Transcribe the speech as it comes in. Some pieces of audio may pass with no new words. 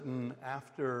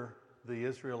after the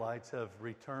Israelites have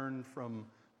returned from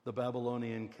the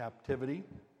Babylonian captivity,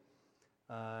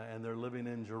 and they're living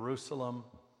in Jerusalem,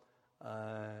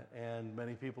 and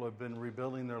many people have been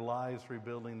rebuilding their lives,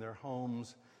 rebuilding their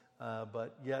homes,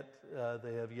 but yet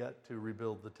they have yet to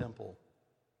rebuild the temple.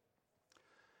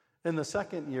 In the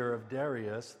second year of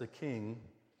Darius the king,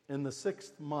 in the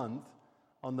 6th month,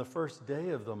 on the first day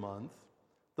of the month,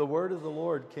 the word of the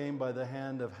Lord came by the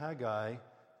hand of Haggai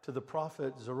to the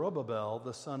prophet Zerubbabel,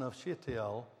 the son of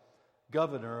Shealtiel,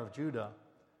 governor of Judah,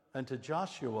 and to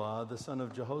Joshua, the son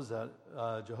of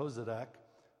Jehozadak,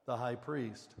 the high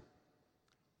priest.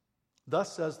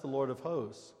 Thus says the Lord of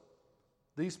hosts,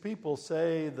 these people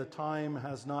say the time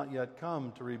has not yet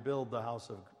come to rebuild the house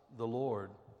of the Lord.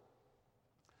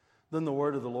 Then the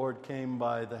word of the Lord came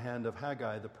by the hand of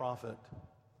Haggai the prophet.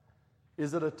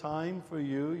 Is it a time for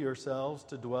you yourselves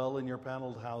to dwell in your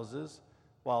paneled houses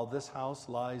while this house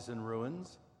lies in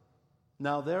ruins?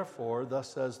 Now therefore,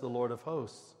 thus says the Lord of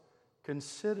hosts,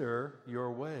 consider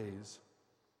your ways.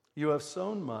 You have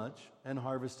sown much and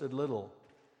harvested little.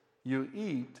 You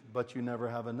eat, but you never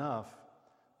have enough.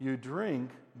 You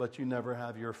drink, but you never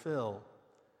have your fill.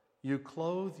 You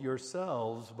clothe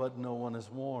yourselves, but no one is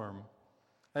warm.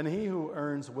 And he who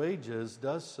earns wages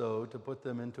does so to put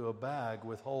them into a bag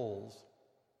with holes.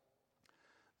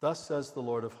 Thus says the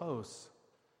Lord of hosts,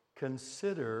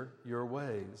 consider your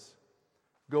ways.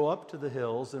 Go up to the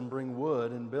hills and bring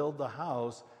wood and build the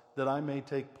house that I may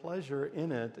take pleasure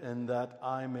in it and that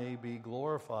I may be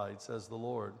glorified, says the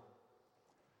Lord.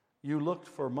 You looked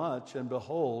for much, and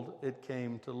behold, it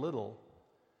came to little.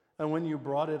 And when you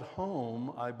brought it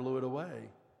home, I blew it away.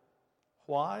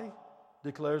 Why,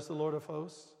 declares the Lord of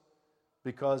hosts?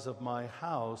 Because of my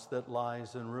house that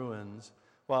lies in ruins,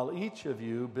 while each of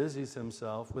you busies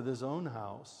himself with his own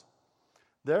house.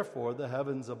 Therefore the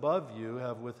heavens above you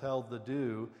have withheld the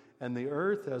dew, and the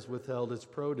earth has withheld its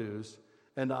produce,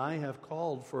 and I have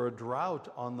called for a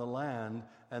drought on the land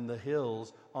and the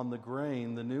hills, on the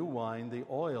grain, the new wine, the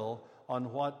oil,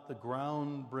 on what the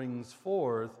ground brings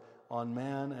forth, on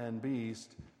man and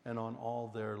beast, and on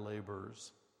all their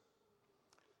labors.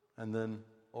 And then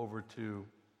over to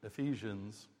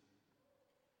Ephesians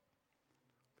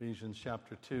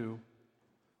chapter 2,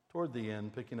 toward the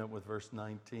end, picking up with verse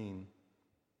 19.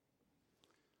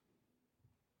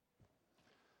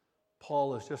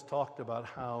 Paul has just talked about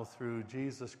how through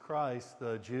Jesus Christ,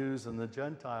 the Jews and the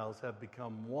Gentiles have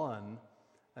become one,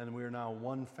 and we are now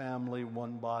one family,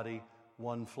 one body,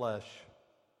 one flesh.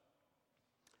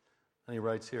 And he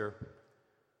writes here,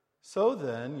 so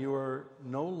then you are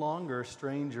no longer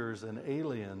strangers and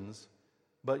aliens,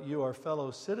 but you are fellow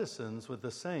citizens with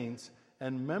the saints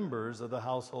and members of the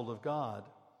household of God,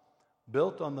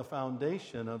 built on the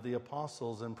foundation of the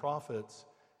apostles and prophets,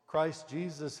 Christ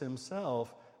Jesus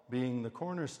himself being the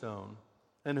cornerstone,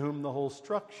 in whom the whole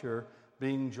structure,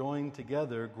 being joined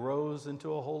together, grows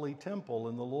into a holy temple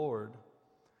in the Lord.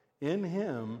 In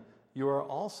him you are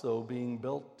also being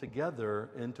built together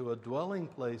into a dwelling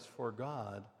place for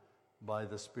God by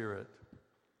the Spirit.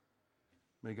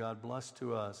 May God bless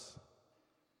to us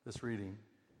this reading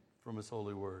from his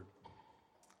holy word.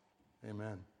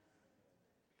 Amen.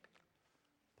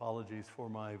 Apologies for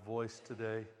my voice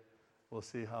today. We'll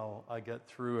see how I get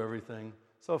through everything.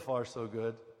 So far, so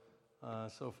good.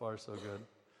 I've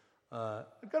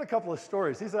got a couple of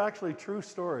stories. These are actually true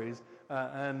stories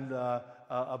and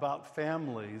about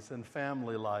families and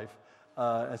family life.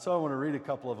 And so I want to read a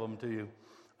couple of them to you.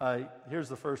 Here's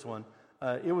the first one.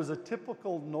 It was a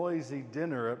typical noisy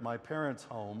dinner at my parents'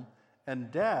 home, and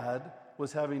Dad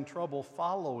was having trouble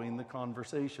following the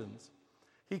conversations.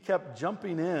 He kept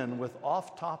jumping in with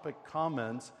off-topic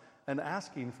comments and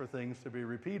asking for things to be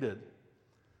repeated.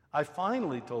 I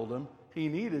finally told him he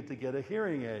needed to get a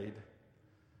hearing aid.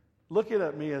 Looking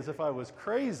at me as if I was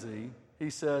crazy, he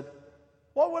said,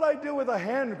 "What would I do with a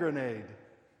hand grenade?"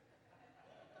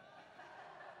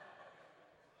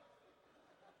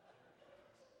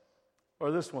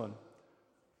 Or this one.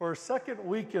 For a second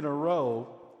week in a row,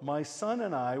 my son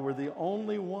and I were the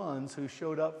only ones who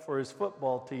showed up for his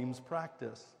football team's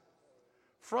practice.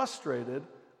 Frustrated,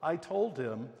 I told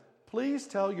him, "Please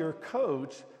tell your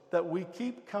coach that we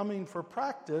keep coming for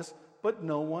practice, but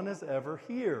no one is ever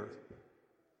here."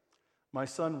 My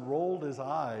son rolled his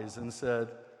eyes and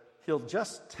said, "He'll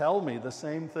just tell me the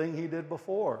same thing he did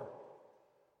before,"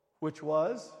 which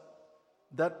was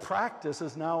that practice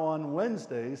is now on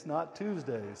Wednesdays, not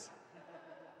Tuesdays.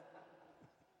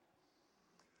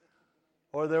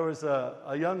 Or there was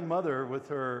a young mother with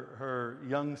her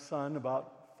young son,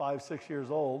 about 5, 6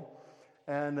 years old,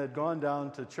 and had gone down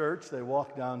to church. They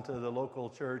walked down to the local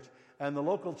church, and the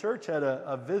local church had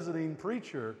a visiting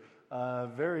preacher, a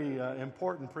very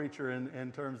important preacher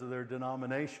in terms of their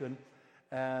denomination.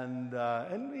 And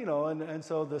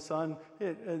so the son,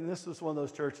 and this was one of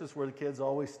those churches where the kids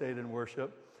always stayed in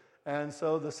worship. And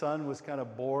so the son was kind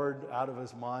of bored out of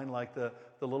his mind like the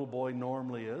little boy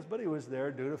normally is, but he was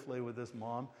there dutifully with his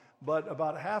mom. But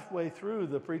about halfway through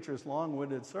the preacher's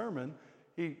long-winded sermon,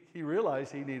 he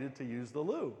realized he needed to use the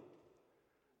loo.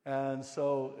 And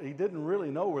so he didn't really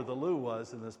know where the loo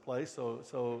was in this place,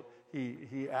 so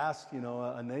he asked,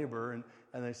 a neighbor, and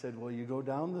they said, well, you go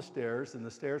down the stairs, and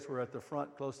the stairs were at the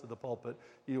front close to the pulpit.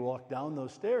 You walk down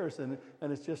those stairs, and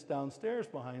it's just downstairs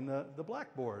behind the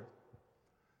blackboard.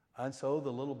 And so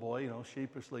the little boy,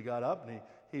 sheepishly got up, and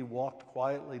he walked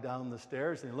quietly down the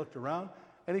stairs, and he looked around,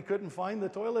 and he couldn't find the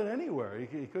toilet anywhere.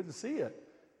 He couldn't see it.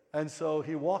 And so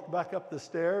he walked back up the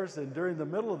stairs, and during the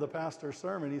middle of the pastor's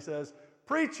sermon, he says,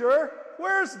 "Preacher,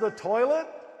 where's the toilet?"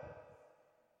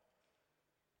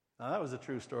 Now, that was a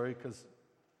true story because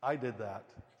I did that.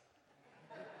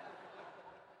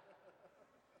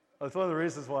 That's one of the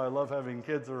reasons why I love having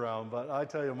kids around. But I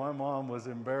tell you, my mom was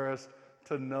embarrassed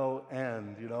to no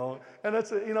end, And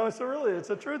it's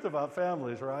a truth about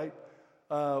families, right?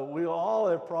 We all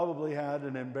have probably had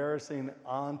an embarrassing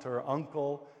aunt or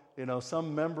uncle,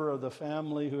 some member of the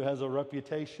family who has a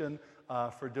reputation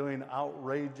for doing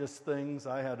outrageous things.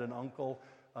 I had an uncle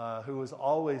who was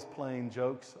always playing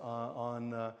jokes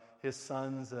on his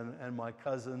sons and my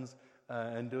cousins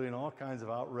and doing all kinds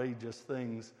of outrageous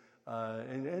things.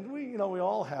 And we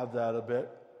all have that a bit.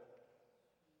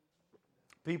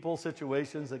 People,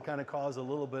 situations that kind of cause a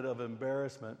little bit of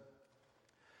embarrassment.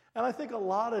 And I think a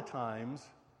lot of times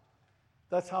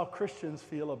that's how Christians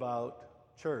feel about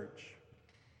church.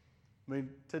 I mean,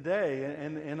 today,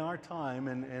 in our time,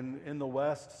 and in the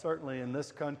West, certainly in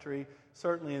this country,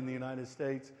 certainly in the United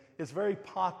States, it's very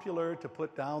popular to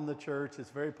put down the church.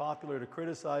 It's very popular to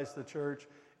criticize the church.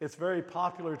 It's very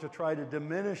popular to try to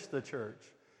diminish the church.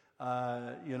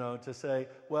 To say,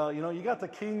 well, you got the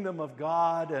kingdom of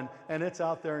God, and it's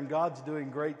out there, and God's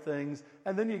doing great things.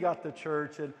 And then you got the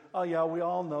church, and, oh, yeah, we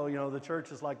all know, the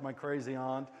church is like my crazy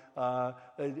aunt.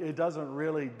 It doesn't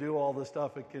really do all the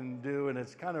stuff it can do, and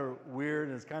it's kind of weird,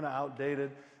 and it's kind of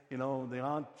outdated. The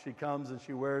aunt, she comes, and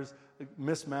she wears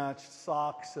mismatched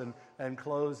socks and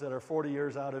clothes that are 40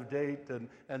 years out of date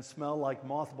and smell like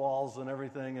mothballs and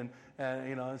everything.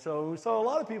 And so a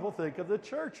lot of people think of the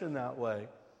church in that way.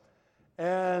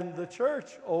 And the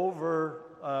church over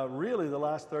really the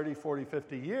last 30, 40,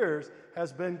 50 years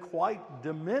has been quite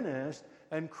diminished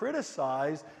and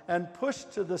criticized and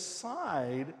pushed to the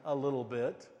side a little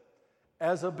bit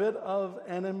as a bit of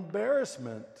an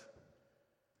embarrassment.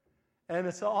 And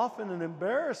it's often an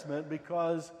embarrassment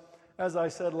because, as I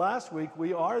said last week,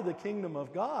 we are the kingdom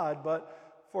of God,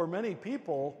 but for many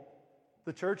people,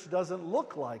 the church doesn't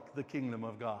look like the kingdom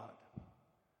of God.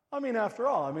 I mean, after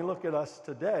all, look at us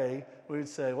today. We'd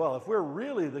say, well, if we're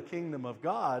really the kingdom of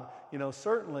God,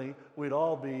 certainly we'd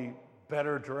all be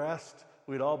better dressed.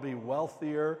 We'd all be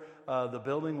wealthier. The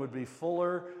building would be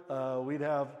fuller. We'd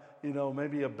have,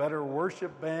 maybe a better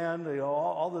worship band,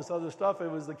 all this other stuff. It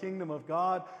was the kingdom of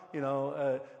God.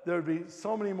 There would be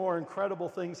so many more incredible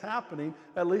things happening.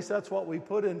 At least that's what we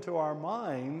put into our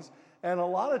minds. And a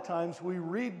lot of times we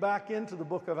read back into the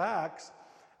book of Acts,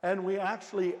 and we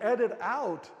actually edit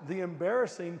out the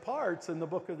embarrassing parts in the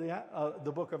book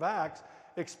of Acts,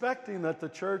 expecting that the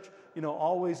church,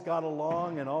 always got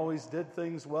along and always did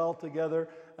things well together,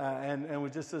 and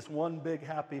was just this one big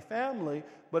happy family.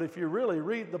 But if you really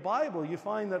read the Bible, you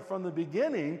find that from the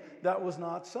beginning, that was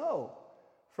not so.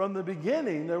 From the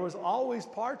beginning, there was always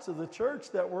parts of the church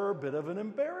that were a bit of an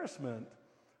embarrassment,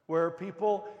 where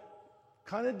people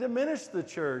kind of diminished the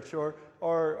church or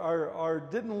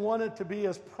didn't want it to be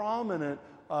as prominent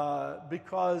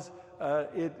because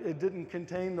it didn't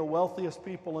contain the wealthiest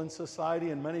people in society,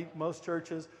 and most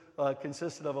churches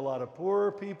consisted of a lot of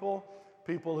poorer people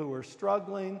who were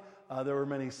struggling. There were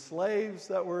many slaves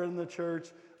that were in the church.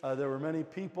 There were many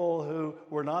people who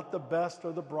were not the best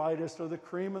or the brightest or the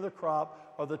cream of the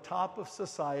crop or the top of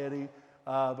society,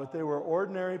 but they were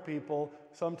ordinary people,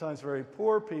 sometimes very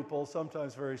poor people,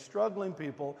 sometimes very struggling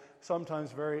people,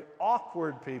 sometimes very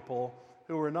awkward people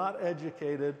who were not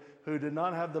educated, who did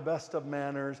not have the best of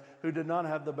manners, who did not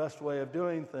have the best way of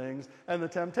doing things. And the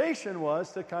temptation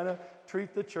was to kind of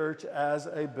treat the church as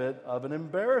a bit of an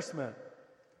embarrassment.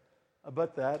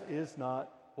 But that is not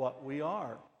what we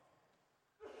are.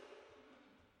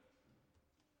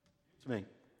 It's me.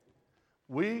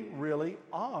 We really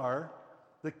are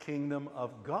the kingdom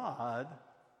of God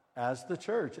as the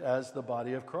church, as the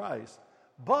body of Christ.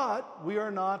 But we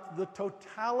are not the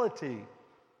totality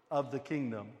of the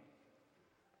kingdom.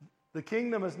 The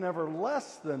kingdom is never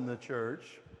less than the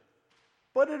church,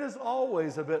 but it is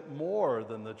always a bit more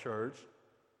than the church.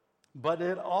 But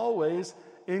it always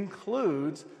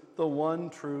includes the one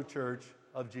true church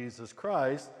of Jesus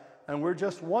Christ, and we're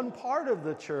just one part of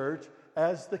the church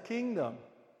as the kingdom.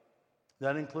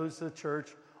 That includes the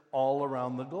church all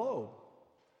around the globe.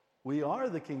 We are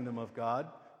the kingdom of God,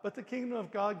 but the kingdom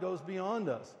of God goes beyond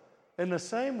us. In the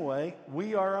same way,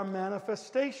 we are a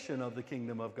manifestation of the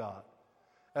kingdom of God.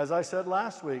 As I said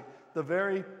last week,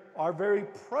 our very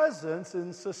presence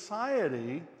in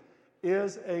society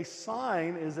is a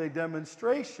sign, is a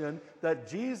demonstration that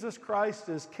Jesus Christ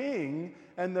is King,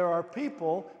 and there are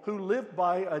people who live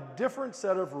by a different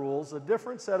set of rules, a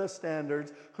different set of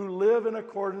standards, who live in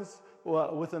accordance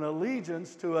with an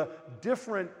allegiance to a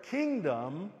different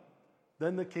kingdom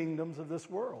than the kingdoms of this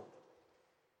world.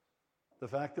 The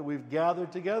fact that we've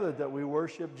gathered together, that we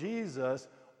worship Jesus,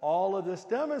 all of this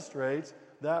demonstrates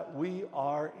that we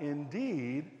are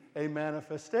indeed a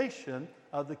manifestation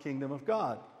of the kingdom of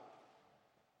God.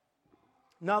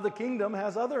 Now, the kingdom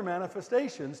has other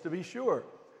manifestations, to be sure.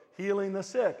 Healing the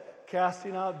sick,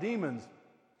 casting out demons,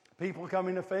 people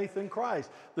coming to faith in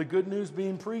Christ, the good news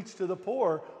being preached to the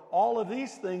poor. All of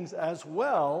these things as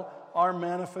well are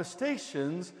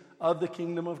manifestations of the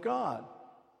kingdom of God.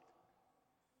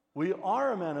 We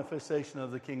are a manifestation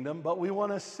of the kingdom, but we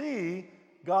want to see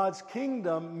God's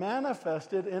kingdom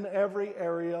manifested in every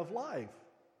area of life.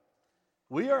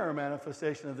 We are a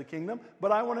manifestation of the kingdom,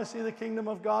 but I want to see the kingdom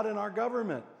of God in our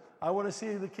government. I want to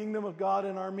see the kingdom of God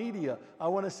in our media. I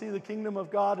want to see the kingdom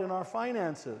of God in our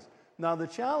finances. Now, the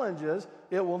challenge is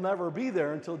it will never be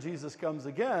there until Jesus comes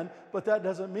again, but that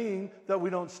doesn't mean that we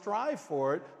don't strive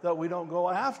for it, that we don't go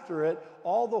after it,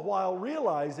 all the while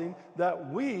realizing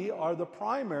that we are the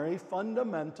primary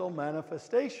fundamental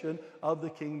manifestation of the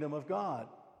kingdom of God.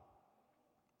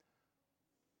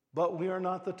 But we are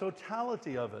not the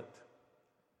totality of it.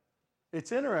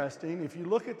 It's interesting, if you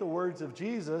look at the words of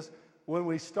Jesus, when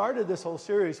we started this whole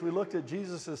series, we looked at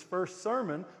Jesus' first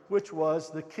sermon, which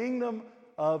was, "The kingdom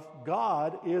of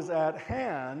God is at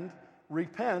hand.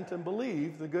 Repent and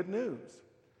believe the good news."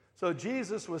 So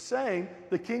Jesus was saying,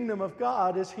 the kingdom of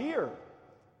God is here.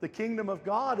 The kingdom of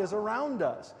God is around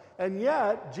us. And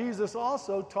yet, Jesus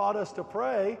also taught us to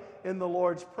pray in the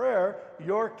Lord's Prayer,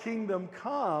 "Your kingdom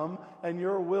come and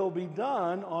your will be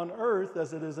done on earth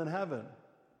as it is in heaven."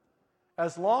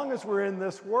 As long as we're in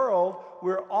this world,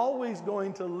 we're always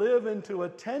going to live into a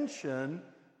tension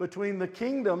between the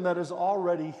kingdom that is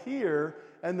already here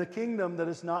and the kingdom that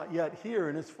is not yet here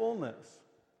in its fullness.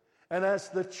 And as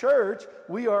the church,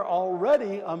 we are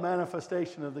already a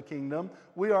manifestation of the kingdom.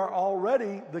 We are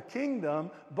already the kingdom,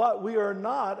 but we are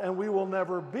not, and we will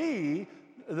never be,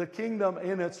 the kingdom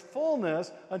in its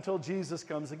fullness until Jesus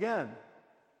comes again.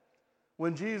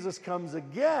 When Jesus comes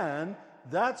again,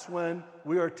 that's when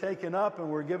we are taken up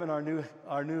and we're given our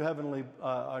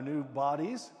new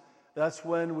bodies. That's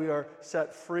when we are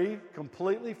set free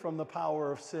completely from the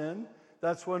power of sin.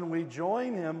 That's when we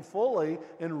join him fully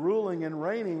in ruling and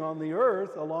reigning on the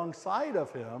earth alongside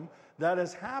of him. That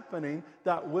is happening.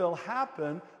 That will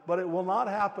happen, but it will not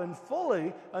happen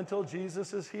fully until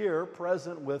Jesus is here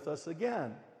present with us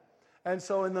again. And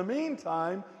so in the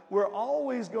meantime, we're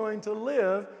always going to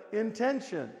live in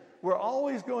tension. We're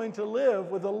always going to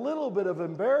live with a little bit of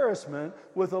embarrassment,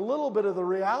 with a little bit of the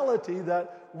reality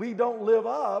that we don't live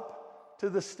up to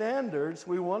the standards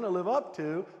we want to live up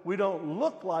to. We don't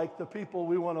look like the people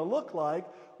we want to look like.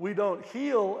 We don't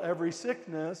heal every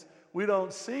sickness. We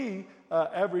don't see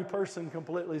every person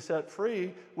completely set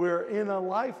free. We're in a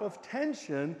life of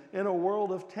tension, in a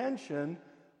world of tension,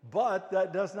 but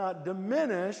that does not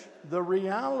diminish the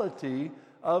reality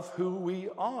of who we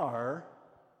are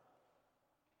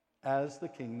as the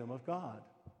kingdom of God.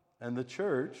 And the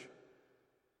church,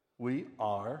 we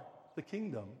are the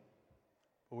kingdom,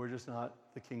 but we're just not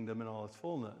the kingdom in all its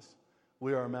fullness.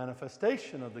 We are a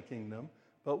manifestation of the kingdom,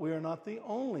 but we are not the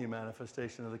only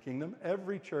manifestation of the kingdom.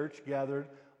 Every church gathered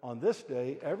on this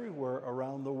day everywhere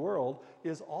around the world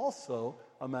is also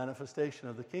a manifestation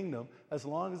of the kingdom, as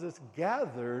long as it's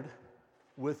gathered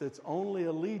with its only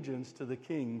allegiance to the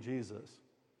King Jesus.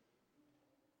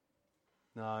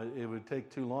 Now, it would take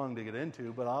too long to get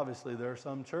into, but obviously there are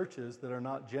some churches that are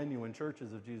not genuine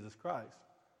churches of Jesus Christ.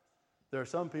 There are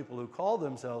some people who call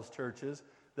themselves churches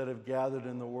that have gathered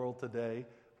in the world today,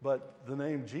 but the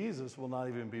name Jesus will not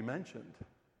even be mentioned.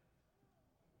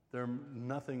 They're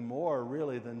nothing more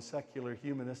really than secular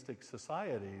humanistic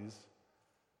societies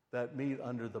that meet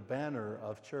under the banner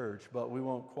of church, but we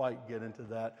won't quite get into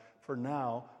that. For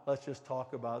now, let's just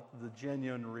talk about the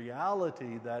genuine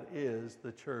reality that is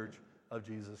the church of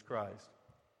Jesus Christ.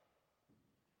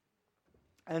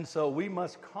 And so we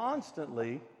must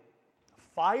constantly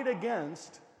fight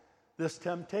against this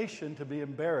temptation to be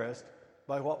embarrassed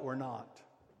by what we're not.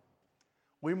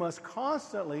 We must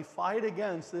constantly fight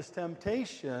against this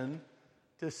temptation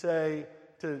to say,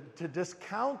 to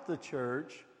discount the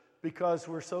church because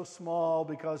we're so small,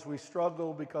 because we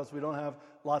struggle, because we don't have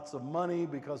lots of money,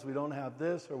 because we don't have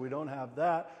this or we don't have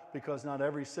that, because not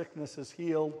every sickness is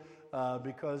healed,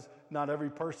 because not every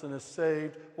person is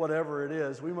saved, whatever it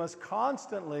is. We must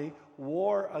constantly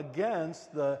war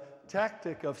against the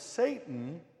tactic of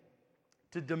Satan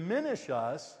to diminish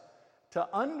us, to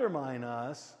undermine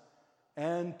us,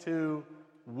 and to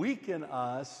weaken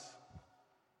us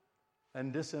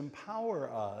and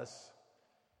disempower us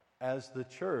as the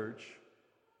church,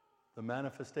 the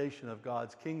manifestation of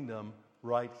God's kingdom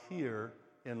right here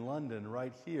in London,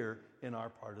 right here in our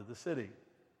part of the city.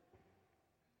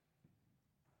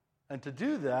 And to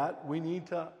do that, we need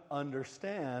to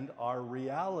understand our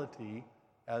reality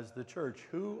as the church.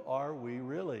 Who are we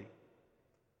really?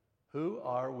 Who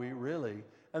are we really?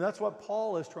 And that's what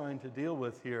Paul is trying to deal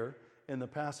with here in the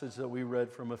passage that we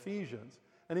read from Ephesians.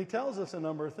 And he tells us a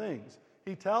number of things.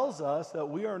 He tells us that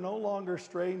we are no longer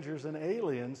strangers and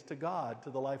aliens to God, to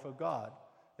the life of God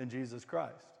in Jesus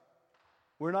Christ.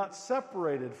 We're not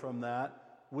separated from that.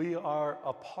 We are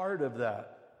a part of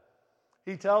that.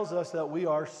 He tells us that we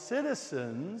are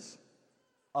citizens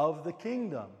of the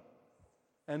kingdom,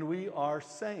 and we are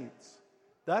saints.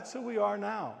 That's who we are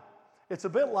now. It's a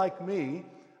bit like me.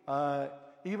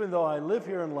 Even though I live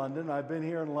here in London, I've been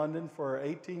here in London for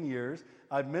 18 years.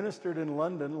 I've ministered in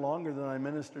London longer than I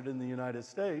ministered in the United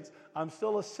States. I'm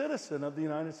still a citizen of the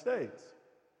United States.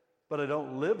 But I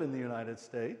don't live in the United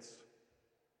States.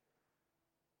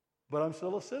 But I'm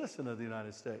still a citizen of the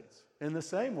United States. In the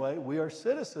same way, we are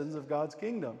citizens of God's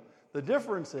kingdom. The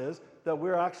difference is that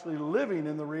we're actually living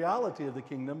in the reality of the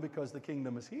kingdom because the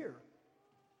kingdom is here.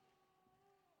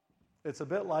 It's a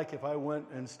bit like if I went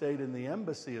and stayed in the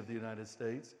embassy of the United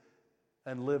States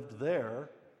and lived there.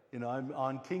 You know, I'm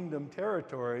on kingdom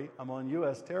territory. I'm on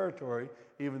U.S. territory,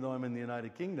 even though I'm in the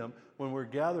United Kingdom. When we're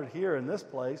gathered here in this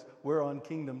place, we're on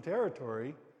kingdom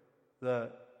territory.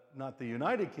 Not the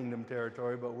United Kingdom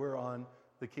territory, but we're on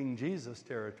the King Jesus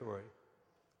territory.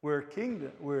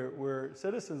 We're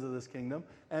citizens of this kingdom,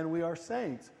 and we are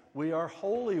saints. We are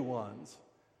holy ones.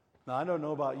 Now, I don't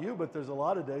know about you, but there's a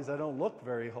lot of days I don't look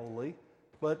very holy,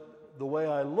 but the way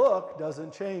I look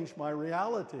doesn't change my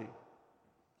reality.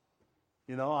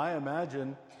 You know, I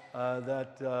imagine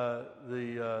that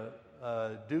the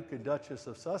Duke and Duchess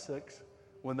of Sussex,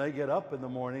 when they get up in the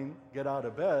morning, get out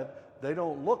of bed, they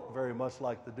don't look very much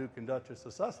like the Duke and Duchess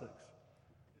of Sussex.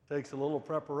 It takes a little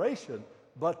preparation,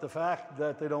 but the fact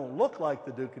that they don't look like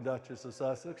the Duke and Duchess of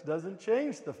Sussex doesn't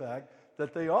change the fact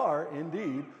that they are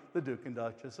indeed the Duke and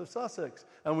Duchess of Sussex.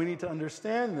 And we need to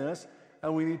understand this,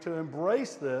 and we need to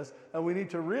embrace this, and we need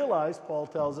to realize, Paul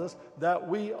tells us, that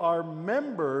we are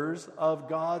members of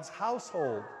God's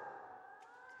household.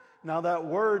 Now that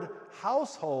word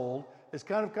household is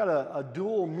kind of got a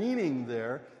dual meaning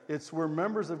there. It's we're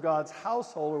members of God's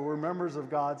household, or we're members of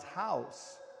God's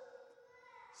house.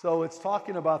 So it's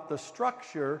talking about the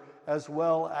structure as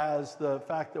well as the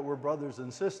fact that we're brothers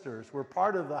and sisters. We're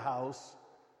part of the house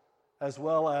as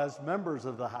well as members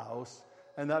of the house,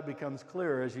 and that becomes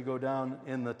clear as you go down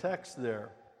in the text there.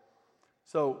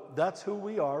 So that's who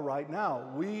we are right now.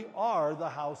 We are the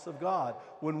house of God.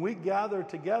 When we gather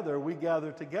together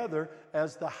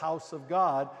as the house of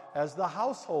God, as the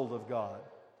household of God.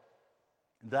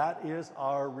 That is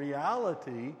our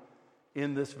reality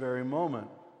in this very moment.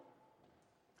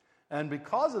 And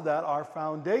because of that, our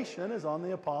foundation is on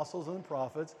the apostles and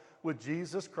prophets with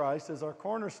Jesus Christ as our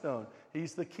cornerstone.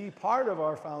 He's the key part of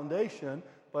our foundation,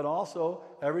 but also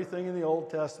everything in the Old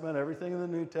Testament, everything in the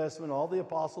New Testament, all the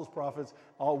apostles, prophets,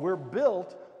 we're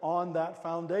built on that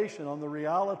foundation, on the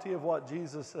reality of what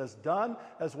Jesus has done,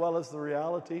 as well as the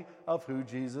reality of who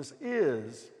Jesus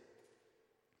is.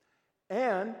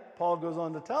 And Paul goes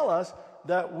on to tell us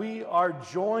that we are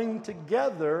joined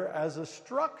together as a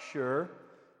structure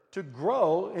to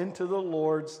grow into the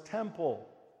Lord's temple.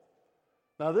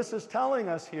 Now, this is telling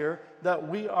us here that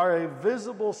we are a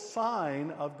visible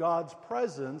sign of God's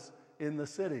presence in the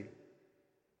city.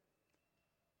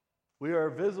 We are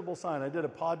a visible sign. I did a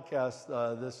podcast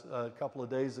a couple of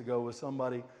days ago with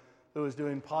somebody who was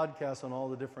doing podcasts on all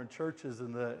the different churches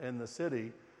in the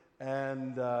city,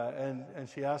 and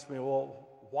she asked me, well,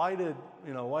 why did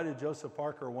Joseph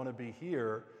Parker want to be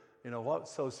here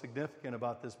what's so significant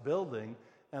about this building?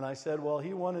 And I said, well,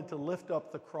 he wanted to lift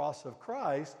up the cross of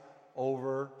Christ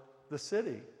over the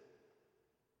city.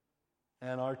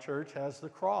 And our church has the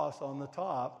cross on the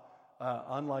top.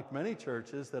 Unlike many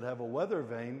churches that have a weather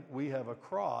vane, we have a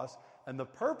cross. And the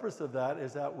purpose of that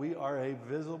is that we are a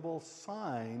visible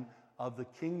sign of the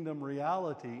kingdom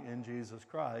reality in Jesus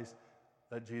Christ,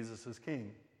 that Jesus is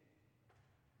King.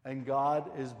 And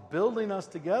God is building us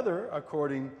together,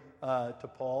 according to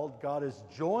Paul. God has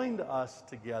joined us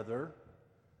together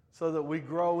so that we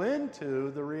grow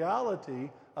into the reality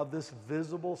of this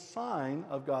visible sign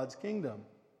of God's kingdom.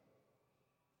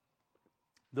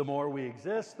 The more we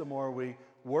exist, the more we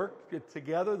work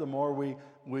together, the more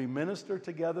we minister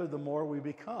together, the more we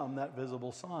become that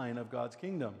visible sign of God's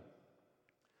kingdom.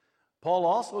 Paul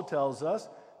also tells us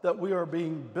that we are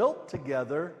being built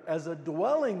together as a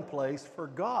dwelling place for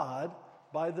God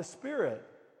by the Spirit.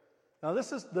 Now,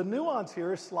 the nuance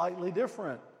here is slightly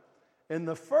different. In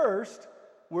the first,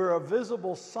 we're a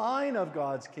visible sign of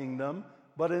God's kingdom,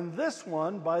 but in this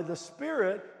one, by the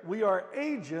Spirit, we are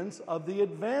agents of the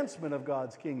advancement of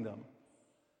God's kingdom.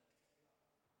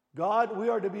 We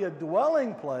are to be a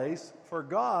dwelling place for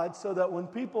God so that when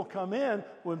people come in,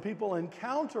 when people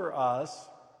encounter us,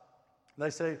 they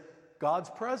say, God's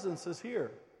presence is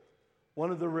here.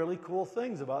 One of the really cool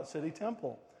things about City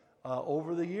Temple,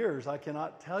 over the years, I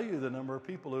cannot tell you the number of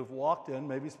people who've walked in,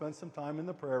 maybe spent some time in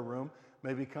the prayer room,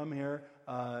 maybe come here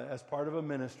as part of a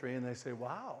ministry, and they say,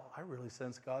 wow, I really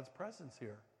sense God's presence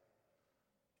here.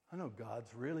 I know God's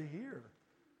really here.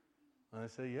 And I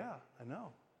say, yeah, I know.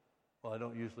 Well, I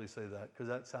don't usually say that because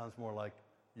that sounds more like,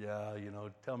 yeah,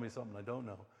 tell me something I don't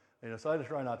know. So I just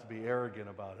try not to be arrogant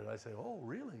about it. I say, oh,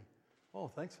 really? Oh,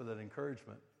 thanks for that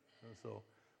encouragement.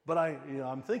 But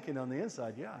I'm thinking on the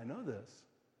inside, yeah, I know this.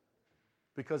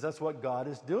 Because that's what God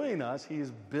is doing us. He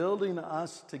is building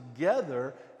us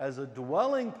together as a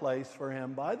dwelling place for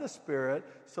Him by the Spirit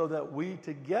so that we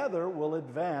together will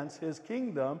advance His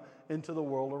kingdom into the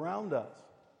world around us.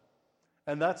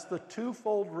 And that's the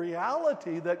twofold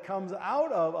reality that comes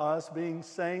out of us being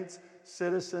saints,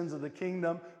 citizens of the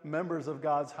kingdom, members of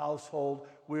God's household.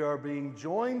 We are being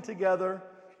joined together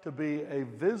to be a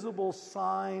visible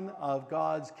sign of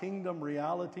God's kingdom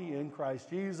reality in Christ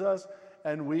Jesus.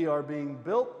 And we are being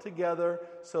built together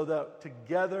so that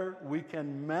together we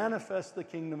can manifest the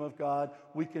kingdom of God.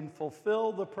 We can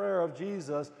fulfill the prayer of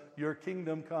Jesus, your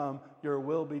kingdom come, your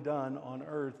will be done on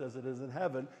earth as it is in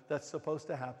heaven. That's supposed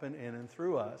to happen in and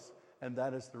through us. And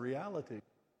that is the reality.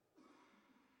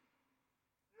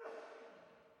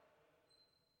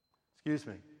 Excuse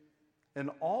me. And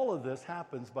all of this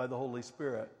happens by the Holy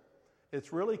Spirit.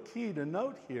 It's really key to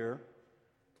note here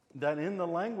that in the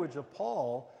language of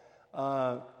Paul,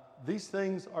 these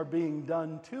things are being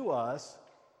done to us.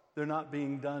 They're not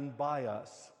being done by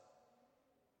us.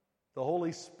 The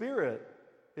Holy Spirit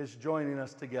is joining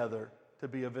us together to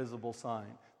be a visible sign.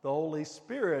 The Holy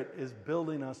Spirit is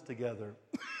building us together.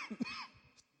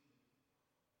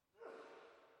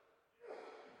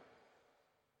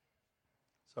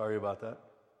 Sorry about that.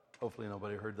 Hopefully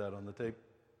nobody heard that on the tape.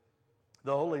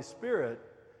 The Holy Spirit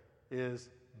is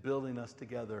building us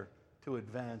together to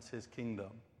advance His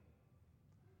kingdom.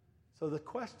 So the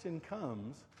question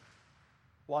comes,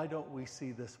 why don't we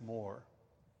see this more?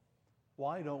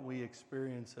 Why don't we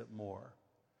experience it more?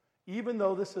 Even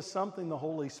though this is something the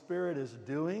Holy Spirit is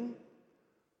doing,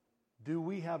 do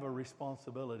we have a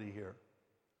responsibility here?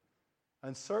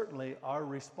 And certainly our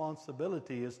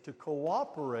responsibility is to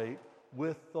cooperate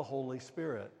with the Holy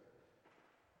Spirit.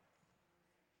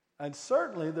 And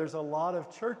certainly there's a lot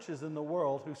of churches in the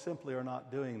world who simply are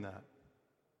not doing that.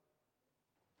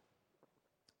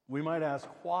 We might ask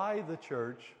why the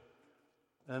church,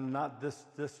 and not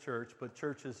this church, but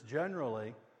churches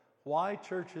generally, why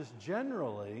churches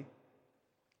generally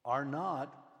are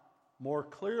not more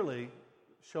clearly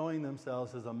showing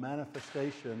themselves as a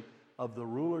manifestation of the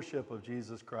rulership of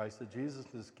Jesus Christ, that Jesus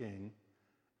is King,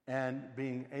 and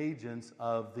being agents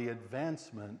of the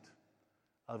advancement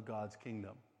of God's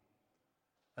kingdom.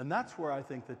 And that's where I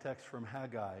think the text from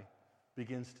Haggai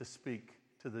begins to speak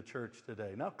to the church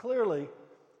today. Now, clearly,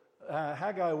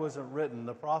 Haggai wasn't written,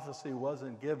 the prophecy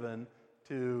wasn't given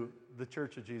to the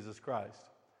Church of Jesus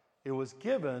Christ. It was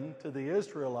given to the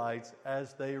Israelites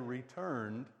as they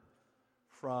returned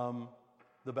from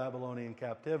the Babylonian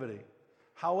captivity.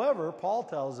 However, Paul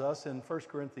tells us in 1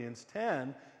 Corinthians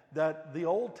 10 that the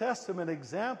Old Testament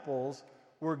examples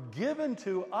were given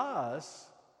to us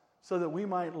so that we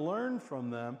might learn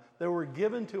from them. They were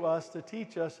given to us to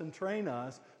teach us and train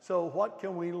us. So what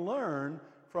can we learn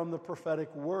from the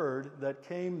prophetic word that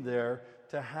came there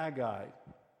to Haggai?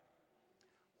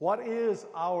 What is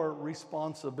our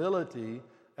responsibility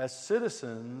as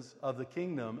citizens of the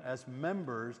kingdom, as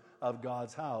members of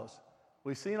God's house?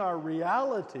 We've seen our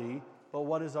reality, but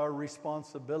what is our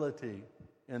responsibility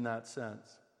in that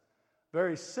sense?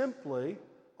 Very simply,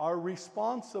 our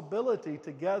responsibility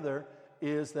together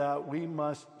is that we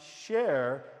must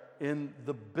share in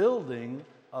the building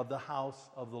of the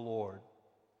house of the Lord.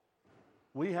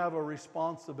 We have a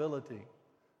responsibility.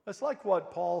 It's like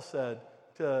what Paul said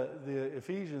to the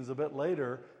Ephesians a bit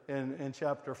later in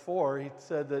chapter 4. He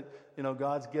said that,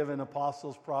 God's given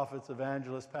apostles, prophets,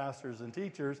 evangelists, pastors, and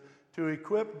teachers to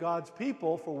equip God's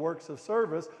people for works of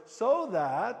service so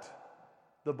that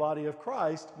the body of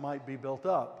Christ might be built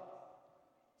up.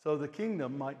 So the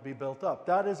kingdom might be built up.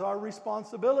 That is our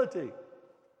responsibility.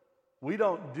 We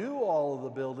don't do all of the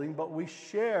building, but we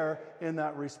share in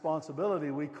that responsibility.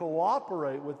 We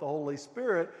cooperate with the Holy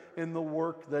Spirit in the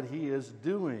work that He is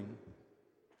doing.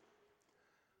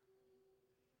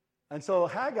 And so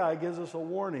Haggai gives us a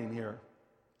warning here.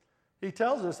 He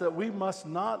tells us that we must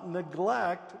not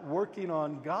neglect working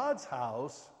on God's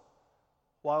house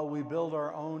while we build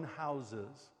our own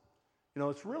houses.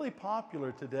 It's really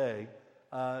popular today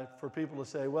for people to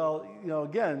say, well,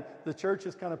 again, the church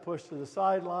is kind of pushed to the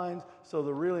sidelines, so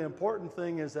the really important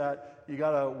thing is that you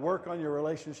got to work on your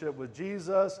relationship with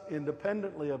Jesus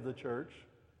independently of the church.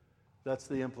 That's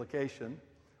the implication.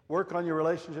 Work on your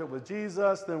relationship with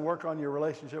Jesus, then work on your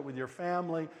relationship with your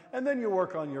family, and then you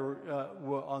work on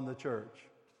on the church.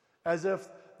 As if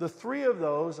the three of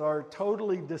those are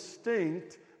totally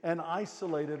distinct and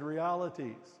isolated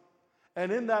realities.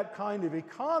 And in that kind of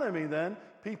economy, then,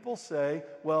 people say,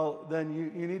 well, then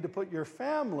you need to put your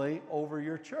family over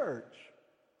your church.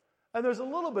 And there's a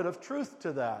little bit of truth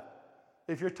to that.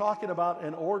 If you're talking about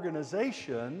an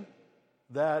organization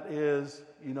that is,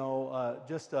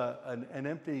 just an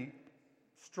empty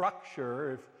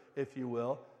structure, if you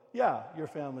will, yeah, your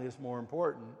family is more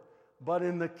important. But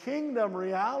in the kingdom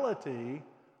reality,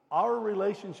 our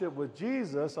relationship with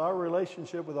Jesus, our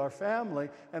relationship with our family,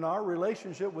 and our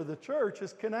relationship with the church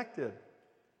is connected.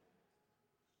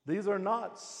 These are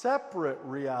not separate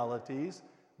realities.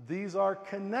 These are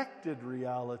connected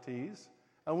realities,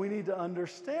 and we need to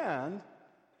understand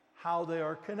how they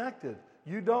are connected.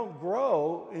 You don't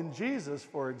grow in Jesus,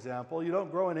 for example. You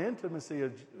don't grow in intimacy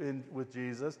with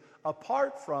Jesus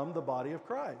apart from the body of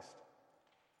Christ.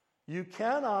 You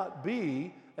cannot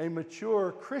be a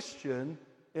mature Christian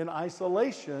in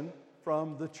isolation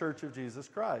from the Church of Jesus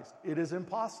Christ. It is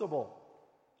impossible.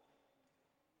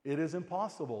 It is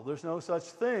impossible. There's no such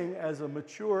thing as a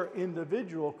mature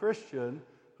individual Christian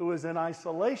who is in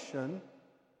isolation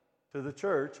to the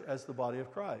church as the body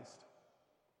of Christ.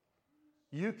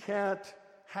 You can't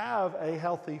have a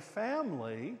healthy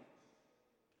family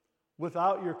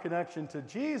without your connection to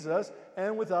Jesus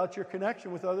and without your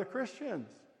connection with other Christians.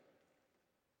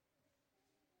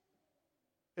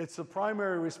 It's the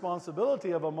primary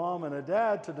responsibility of a mom and a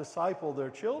dad to disciple their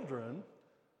children,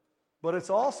 but it's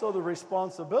also the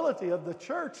responsibility of the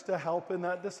church to help in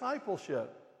that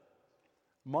discipleship.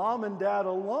 Mom and dad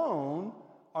alone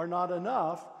are not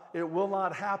enough. It will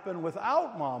not happen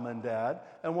without mom and dad.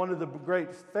 And one of the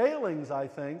great failings, I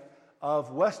think,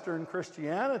 of Western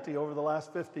Christianity over the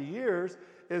last 50 years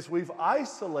is we've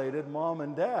isolated mom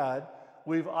and dad.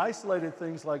 We've isolated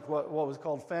things like what was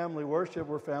called family worship,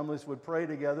 where families would pray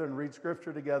together and read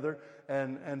Scripture together,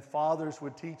 and fathers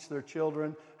would teach their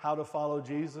children how to follow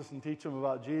Jesus and teach them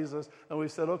about Jesus. And we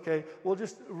said, okay, we'll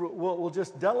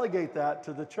just delegate that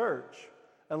to the church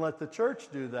and let the church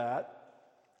do that.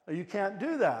 You can't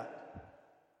do that.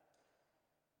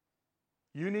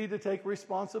 You need to take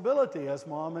responsibility as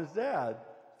mom and dad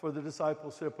for the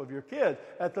discipleship of your kids.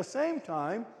 At the same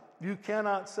time, you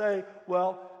cannot say,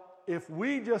 well, if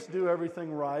we just do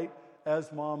everything right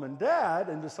as mom and dad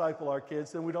and disciple our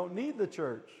kids, then we don't need the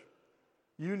church.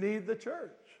 You need the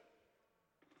church.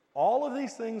 All of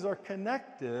these things are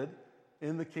connected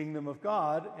in the kingdom of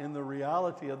God, in the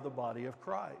reality of the body of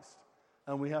Christ.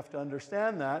 And we have to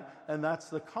understand that, and that's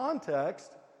the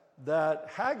context that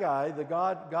Haggai,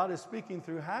 God is speaking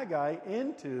through Haggai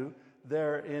into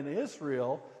there in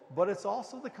Israel, but it's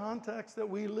also the context that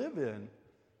we live in.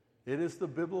 It is the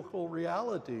biblical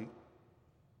reality.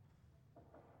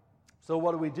 So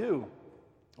what do?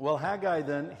 Well, Haggai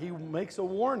then, he makes a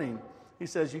warning. He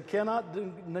says, you cannot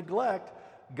neglect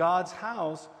God's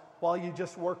house while you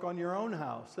just work on your own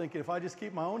house. Thinking, if I just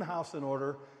keep my own house in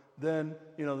order, then,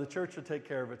 the church will take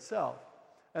care of itself.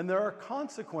 And there are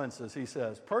consequences, he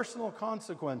says, personal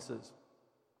consequences.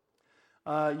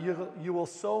 You will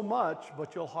sow much,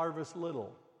 but you'll harvest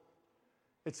little.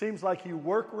 It seems like you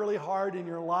work really hard in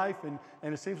your life, and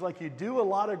it seems like you do a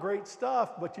lot of great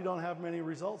stuff, but you don't have many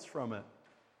results from it.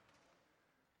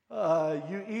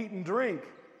 You eat and drink,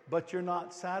 but you're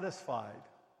not satisfied.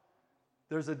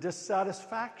 There's a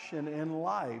dissatisfaction in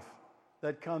life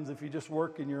that comes if you just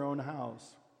work in your own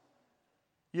house.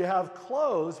 You have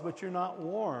clothes, but you're not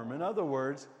warm. In other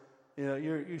words,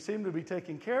 you seem to be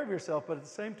taking care of yourself, but at the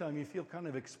same time, you feel kind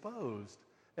of exposed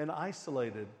and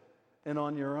isolated and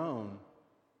on your own.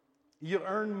 You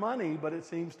earn money, but it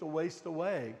seems to waste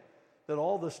away. That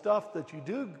all the stuff that you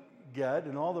do get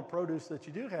and all the produce that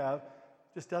you do have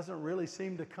just doesn't really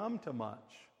seem to come to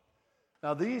much.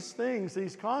 Now, these things,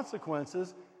 these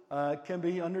consequences, can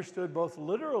be understood both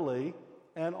literally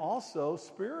and also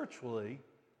spiritually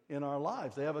in our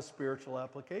lives. They have a spiritual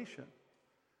application.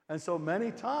 And so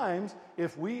many times,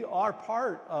 if we are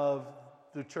part of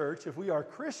the church, if we are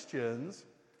Christians,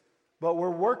 but we're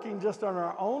working just on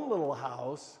our own little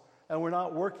house, and we're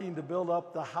not working to build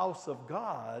up the house of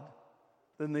God,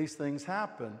 then these things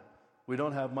happen. We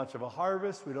don't have much of a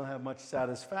harvest. We don't have much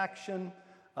satisfaction.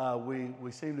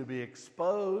 We seem to be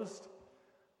exposed.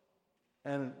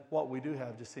 And what we do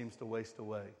have just seems to waste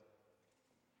away.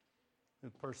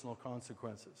 And personal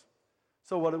consequences.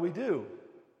 So what do?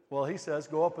 Well, he says,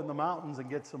 go up in the mountains and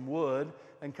get some wood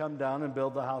and come down and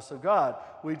build the house of God.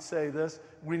 We'd say this: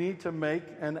 we need to make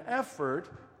an effort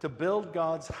to build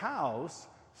God's house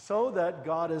so that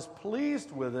God is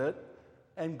pleased with it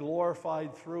and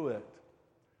glorified through it.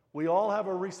 We all have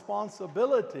a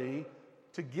responsibility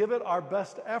to give it our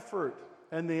best effort.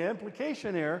 And the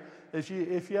implication here is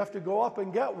if you have to go up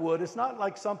and get wood, it's not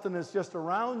like something that's just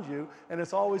around you and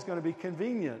it's always going to be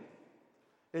convenient.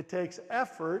 It takes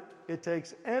effort, it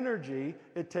takes energy,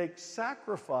 it takes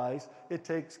sacrifice, it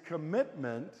takes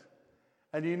commitment.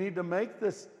 And you need to make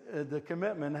this the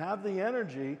commitment, have the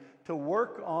energy to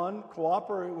work on,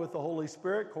 cooperate with the Holy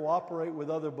Spirit, cooperate with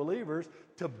other believers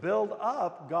to build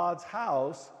up God's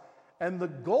house. And the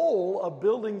goal of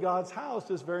building God's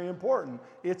house is very important.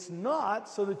 It's not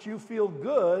so that you feel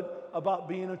good about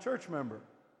being a church member.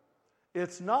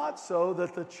 It's not so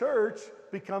that the church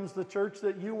becomes the church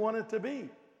that you want it to be.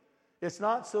 It's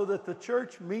not so that the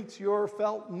church meets your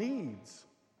felt needs.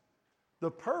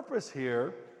 The purpose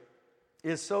here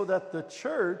is so that the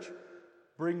church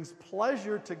brings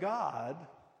pleasure to God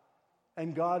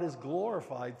and God is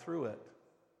glorified through it.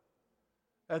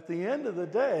 At the end of the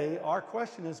day, our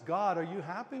question is, God, are you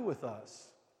happy with us?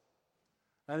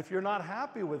 And if you're not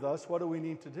happy with us, what do we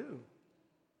need to do?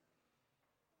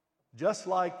 Just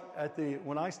like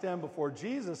when I stand before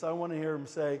Jesus, I want to hear him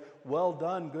say, well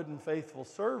done, good and faithful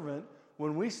servant.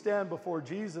 When we stand before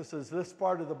Jesus as this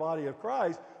part of the body of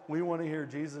Christ, we want to hear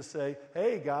Jesus say,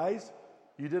 hey guys,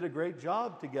 you did a great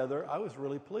job together. I was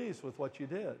really pleased with what you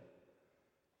did.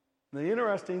 The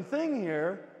interesting thing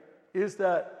here is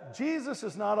that Jesus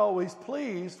is not always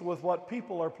pleased with what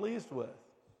people are pleased with.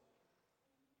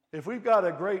 If we've got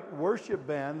a great worship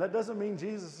band, that doesn't mean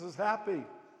Jesus is happy.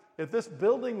 If this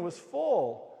building was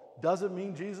full, doesn't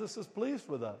mean Jesus is pleased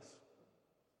with us.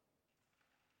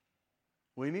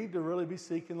 We need to really be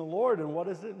seeking the Lord. And what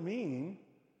does it mean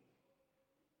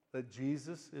that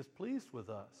Jesus is pleased with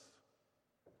us?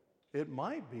 It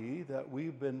might be that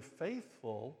we've been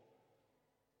faithful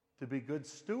to be good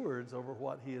stewards over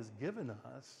what he has given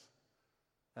us,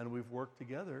 and we've worked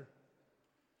together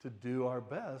to do our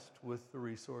best with the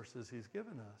resources he's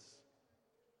given us.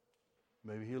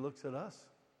 Maybe he looks at us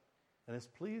and is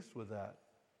pleased with that.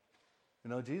 You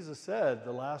know, Jesus said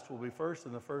the last will be first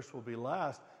and the first will be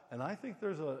last, and I think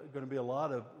there's going to be a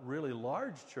lot of really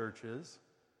large churches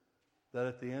that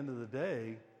at the end of the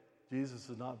day, Jesus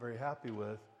is not very happy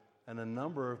with, and a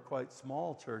number of quite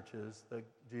small churches that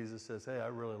Jesus says, hey, I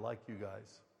really like you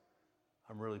guys.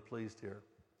 I'm really pleased here.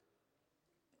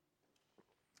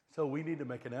 So we need to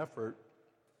make an effort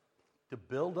to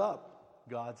build up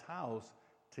God's house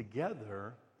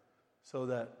together so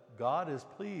that God is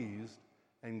pleased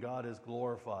and God is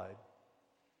glorified.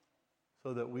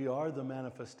 So that we are the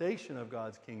manifestation of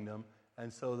God's kingdom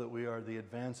and so that we are the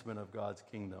advancement of God's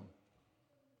kingdom.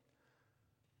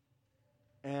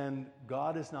 And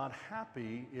God is not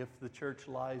happy if the church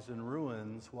lies in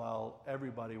ruins while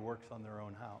everybody works on their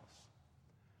own house.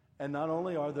 And not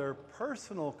only are there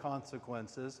personal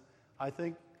consequences, I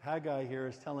think Haggai here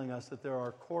is telling us that there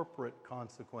are corporate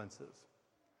consequences.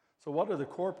 So what are the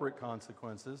corporate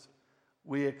consequences?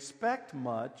 We expect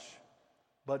much,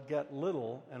 but get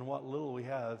little, and what little we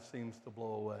have seems to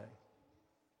blow away.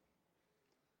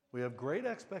 We have great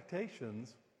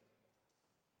expectations,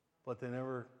 but they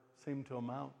never seem to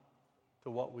amount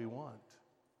to what we want.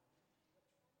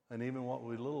 And even what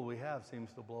little we have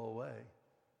seems to blow away.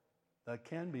 that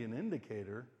can be an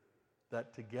indicator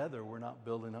that together we're not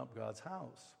building up God's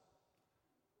house.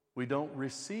 We don't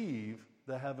receive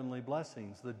the heavenly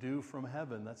blessings, the dew from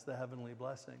heaven. That's the heavenly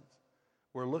blessings.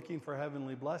 We're looking for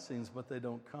heavenly blessings, but they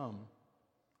don't come.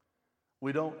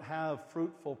 We don't have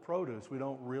fruitful produce. We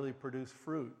don't really produce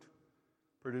fruit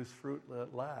that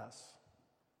lasts.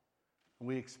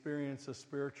 We experience a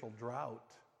spiritual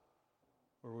drought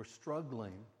where we're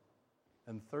struggling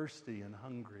and thirsty and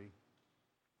hungry.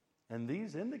 And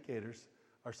these indicators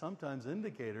are sometimes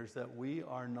indicators that we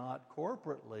are not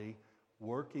corporately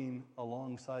working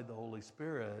alongside the Holy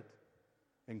Spirit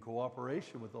in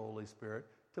cooperation with the Holy Spirit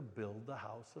to build the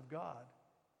house of God.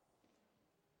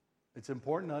 It's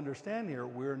important to understand here,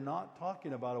 we're not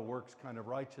talking about a works kind of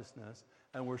righteousness,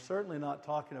 and we're certainly not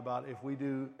talking about if we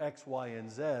do X, Y, and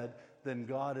Z, then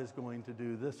God is going to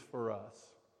do this for us.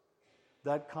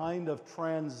 That kind of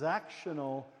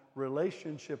transactional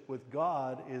relationship with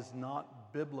God is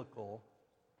not biblical.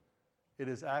 It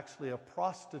is actually a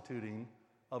prostituting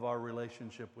of our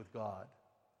relationship with God.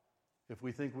 If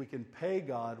we think we can pay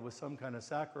God with some kind of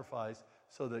sacrifice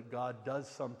so that God does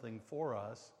something for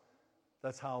us,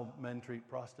 that's how men treat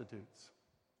prostitutes.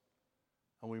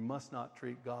 And we must not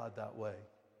treat God that way,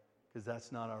 because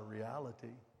that's not our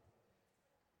reality.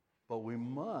 But we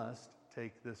must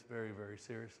take this very, very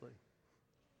seriously.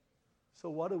 So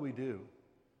what do we do?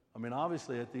 I mean,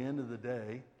 obviously, at the end of the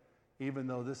day, even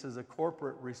though this is a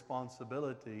corporate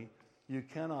responsibility, you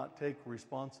cannot take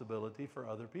responsibility for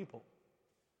other people.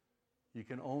 You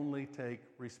can only take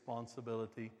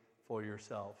responsibility for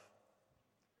yourself.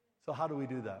 So how do we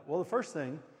do that? Well, the first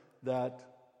thing that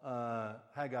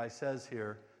Haggai says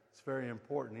here is very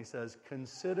important. He says,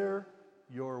 consider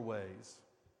your ways.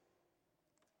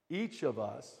 Each of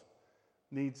us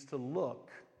needs to look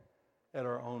at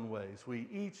our own ways. We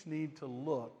each need to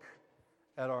look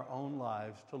at our own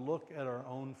lives, to look at our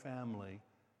own family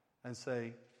and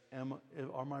say,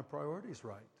 are my priorities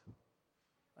right?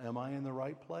 Am I in the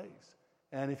right place?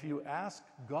 And if you ask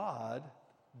God,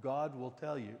 God will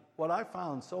tell you. What I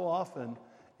found so often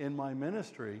in my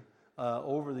ministry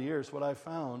over the years, what I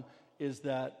found is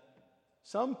that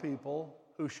some people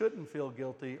who shouldn't feel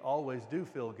guilty always do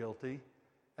feel guilty,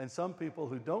 and some people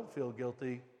who don't feel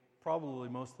guilty probably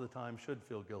most of the time should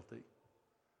feel guilty.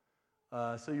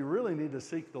 So you really need to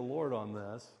seek the Lord on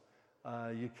this.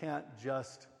 You can't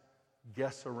just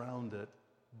guess around it,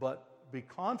 but be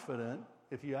confident.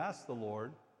 If you ask the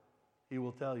Lord, He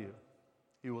will tell you.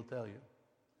 He will tell you.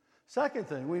 Second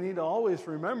thing, we need to always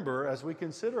remember as we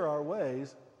consider our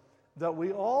ways that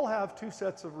we all have two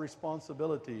sets of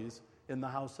responsibilities in the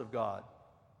house of God.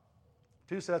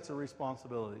 Two sets of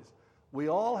responsibilities. We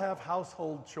all have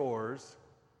household chores,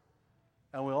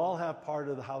 and we all have part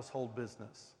of the household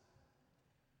business.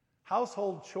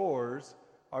 Household chores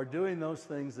are doing those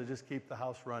things that just keep the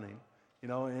house running. You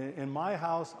know, in my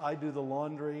house, I do the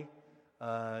laundry.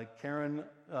 Karen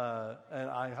and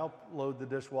I help load the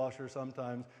dishwasher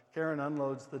sometimes. Karen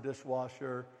unloads the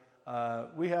dishwasher.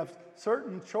 We have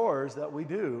certain chores that we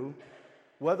do,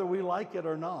 whether we like it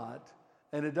or not,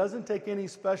 and it doesn't take any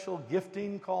special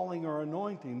gifting, calling, or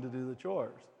anointing to do the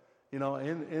chores. You know,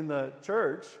 in the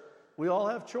church, we all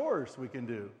have chores we can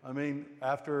do. I mean,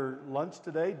 after lunch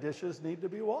today, dishes need to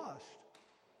be washed.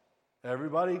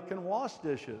 Everybody can wash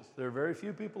dishes. There are very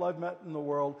few people I've met in the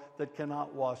world that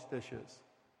cannot wash dishes.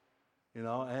 You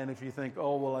know, and if you think,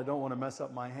 oh, well, I don't want to mess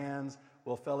up my hands,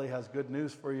 well, Feli has good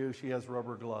news for you. She has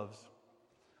rubber gloves.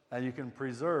 And you can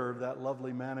preserve that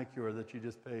lovely manicure that you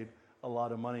just paid a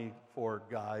lot of money for,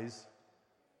 guys.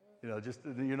 You know, just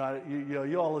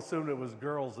you all assumed it was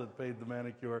girls that paid the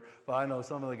manicure, but I know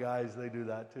some of the guys, they do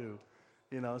that too.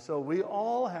 You know, so we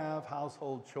all have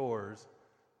household chores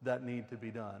that need to be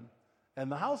done. And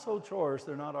the household chores,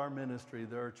 they're not our ministry.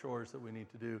 There are chores that we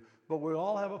need to do. But we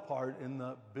all have a part in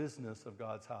the business of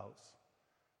God's house.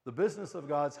 The business of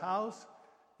God's house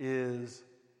is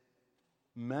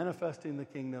manifesting the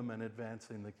kingdom and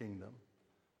advancing the kingdom.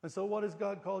 And so what has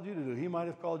God called you to do? He might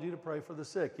have called you to pray for the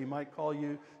sick. He might call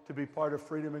you to be part of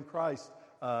Freedom in Christ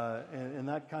in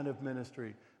that kind of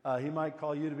ministry. He might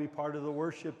call you to be part of the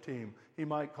worship team. He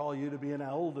might call you to be an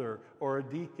elder or a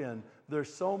deacon.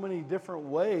 There's so many different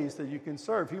ways that you can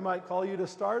serve. He might call you to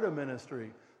start a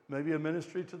ministry, maybe a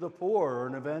ministry to the poor or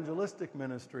an evangelistic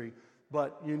ministry.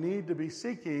 But you need to be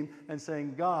seeking and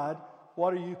saying, God,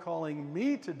 what are you calling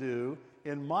me to do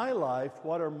in my life?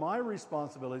 What are my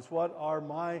responsibilities? What are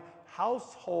my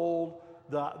household,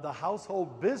 the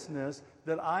household business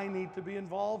that I need to be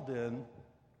involved in?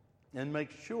 And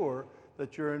make sure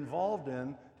that you're involved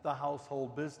in the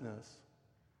household business.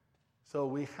 So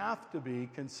we have to be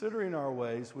considering our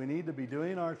ways. We need to be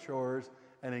doing our chores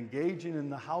and engaging in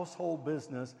the household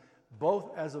business,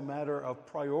 both as a matter of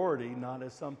priority, not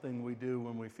as something we do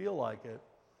when we feel like it.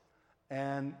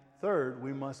 And third,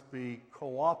 we must be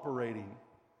cooperating.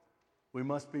 We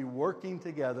must be working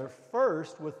together,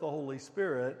 first with the Holy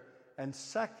Spirit, and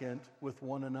second with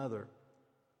one another.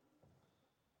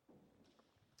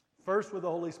 First with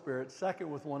the Holy Spirit, second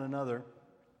with one another.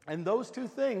 And those two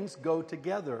things go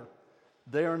together.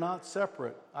 They are not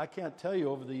separate. I can't tell you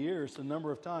over the years the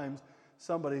number of times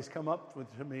somebody's come up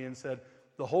to me and said,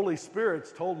 the Holy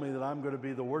Spirit's told me that I'm going to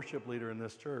be the worship leader in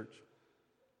this church.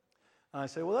 And I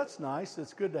say, well, that's nice.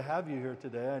 It's good to have you here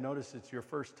today. I notice it's your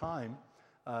first time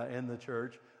in the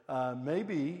church.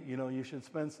 Maybe, you should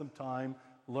spend some time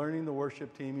learning the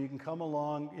worship team. You can come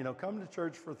along, come to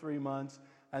church for 3 months,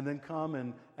 and then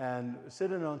come and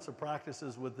sit in on some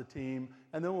practices with the team,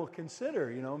 and then we'll consider,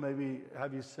 maybe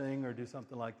have you sing or do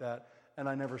something like that, and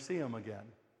I never see them again.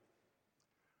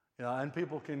 And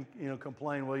people can,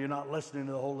 complain, well, you're not listening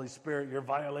to the Holy Spirit, you're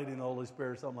violating the Holy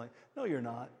Spirit or something like that. No, you're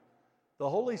not. The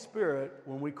Holy Spirit,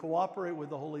 when we cooperate with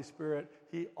the Holy Spirit,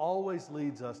 He always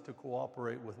leads us to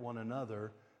cooperate with one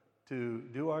another to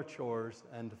do our chores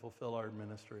and to fulfill our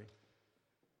ministry.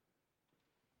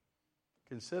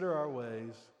 Consider our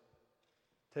ways,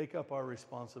 take up our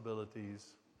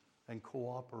responsibilities, and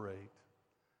cooperate.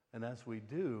 And as we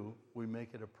do, we make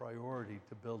it a priority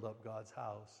to build up God's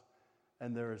house.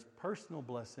 And there is personal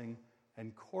blessing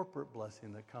and corporate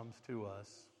blessing that comes to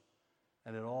us.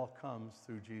 And it all comes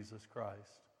through Jesus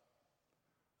Christ.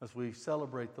 As we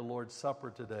celebrate the Lord's Supper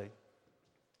today,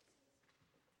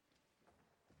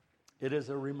 it is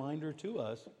a reminder to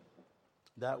us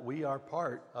that we are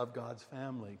part of God's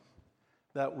family,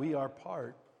 that we are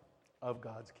part of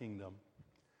God's kingdom.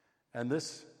 And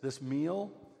this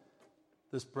meal,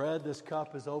 this bread, this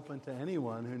cup is open to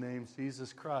anyone who names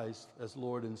Jesus Christ as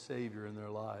Lord and Savior in their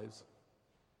lives,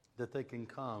 that they can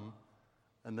come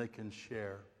and they can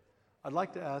share. I'd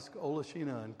like to ask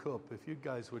Olashina and Kup, if you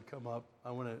guys would come up.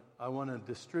 I want to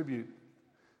distribute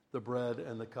the bread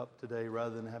and the cup today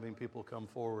rather than having people come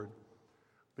forward,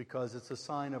 because it's a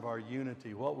sign of our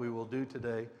unity. What we will do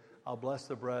today, I'll bless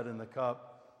the bread and the cup,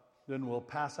 then we'll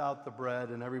pass out the bread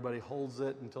and everybody holds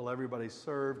it until everybody's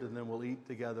served, and then we'll eat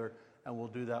together, and we'll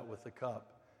do that with the cup.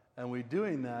 And we're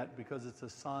doing that because it's a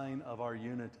sign of our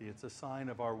unity. It's a sign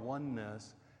of our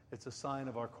oneness. It's a sign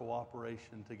of our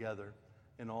cooperation together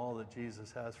in all that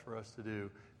Jesus has for us to do.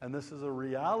 And this is a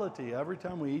reality. Every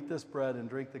time we eat this bread and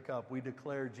drink the cup, we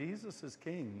declare Jesus is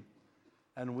King,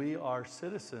 and we are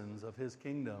citizens of His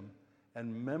kingdom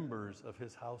and members of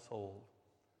His household,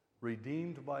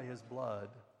 redeemed by His blood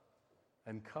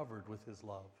and covered with His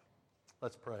love.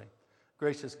 Let's pray.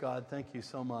 Gracious God, thank you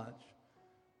so much.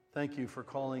 Thank you for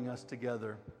calling us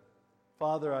together.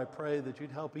 Father, I pray that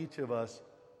you'd help each of us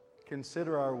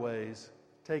consider our ways,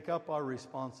 take up our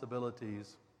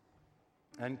responsibilities,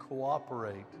 and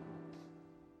cooperate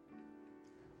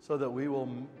so that we will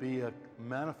be a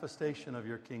manifestation of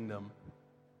your kingdom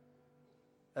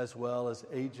as well as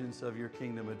agents of your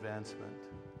kingdom advancement.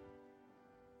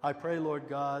 I pray, Lord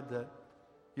God, that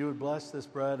you would bless this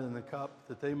bread and the cup,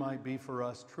 that they might be for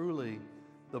us truly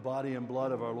the body and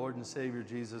blood of our Lord and Savior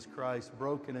Jesus Christ,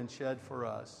 broken and shed for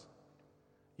us,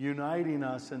 uniting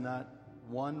us in that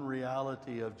one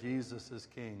reality of Jesus as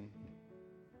King,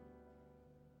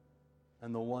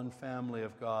 and the one family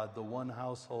of God, the one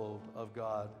household of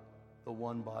God, the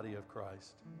one body of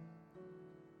Christ.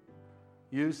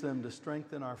 Use them to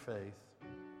strengthen our faith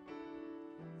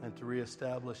and to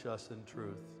reestablish us in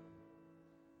truth.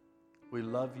 We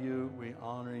love you, we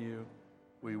honor you,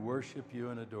 we worship you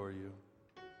and adore you.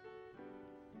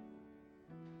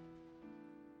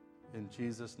 In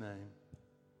Jesus' name,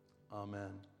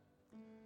 amen.